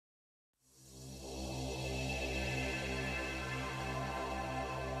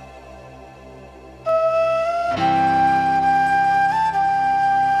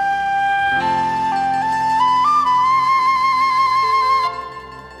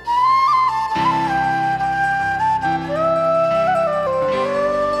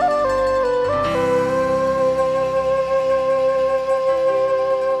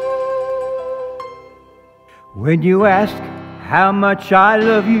When you ask how much I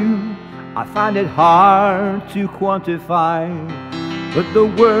love you, I find it hard to quantify. But the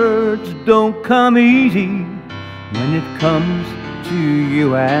words don't come easy when it comes to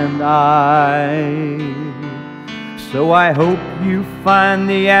you and I. So I hope you find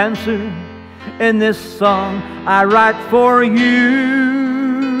the answer in this song I write for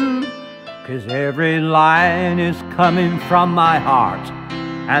you. 'Cause every line is coming from my heart,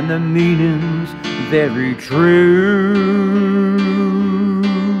 and the meaning's very true.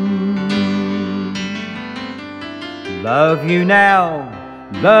 Love you now,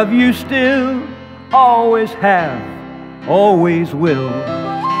 love you still, always have, always will.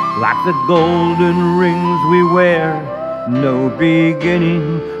 Like the golden rings we wear, no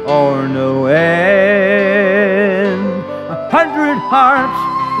beginning or no end. 100 hearts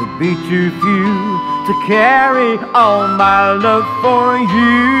would be too few to carry all my love for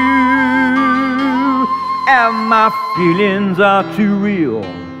you. And my feelings are too real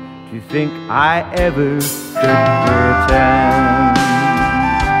to think I ever could pretend.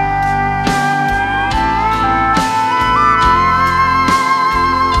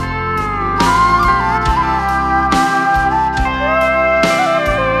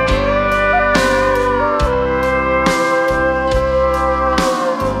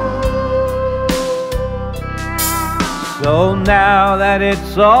 So now that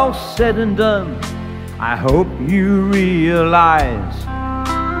it's all said and done, I hope you realize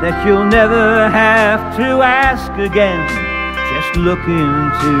that you'll never have to ask again. Just look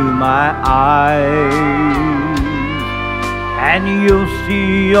into my eyes, and you'll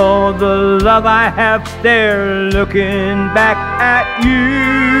see all the love I have there looking back at you,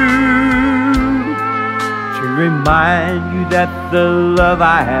 to remind you that the love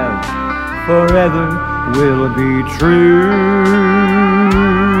I have forever will be true.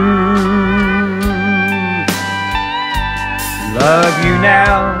 Love you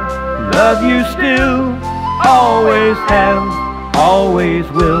now, love you still, always have, always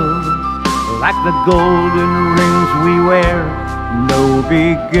will. Like the golden rings we wear, no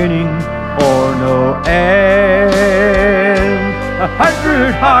beginning or no end.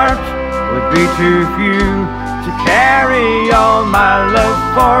 100 hearts would be too few to carry all my love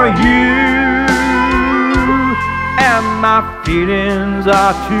for you. And my feelings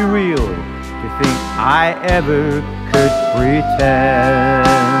are too real to think I ever could pretend.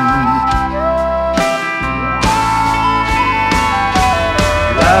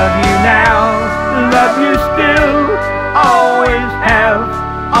 Love you now, love you still, always have,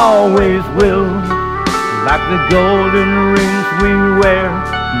 always will. Like the golden rings we wear,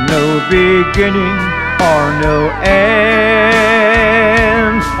 no beginning or no end.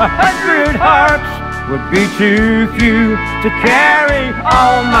 100 hearts would be too few to carry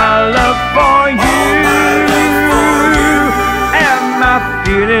all my love for you. And my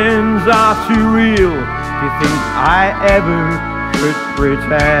feelings are too real to think I ever could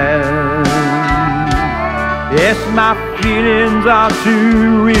pretend. Yes, my feelings are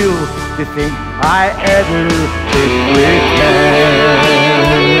too real to think I ever could pretend.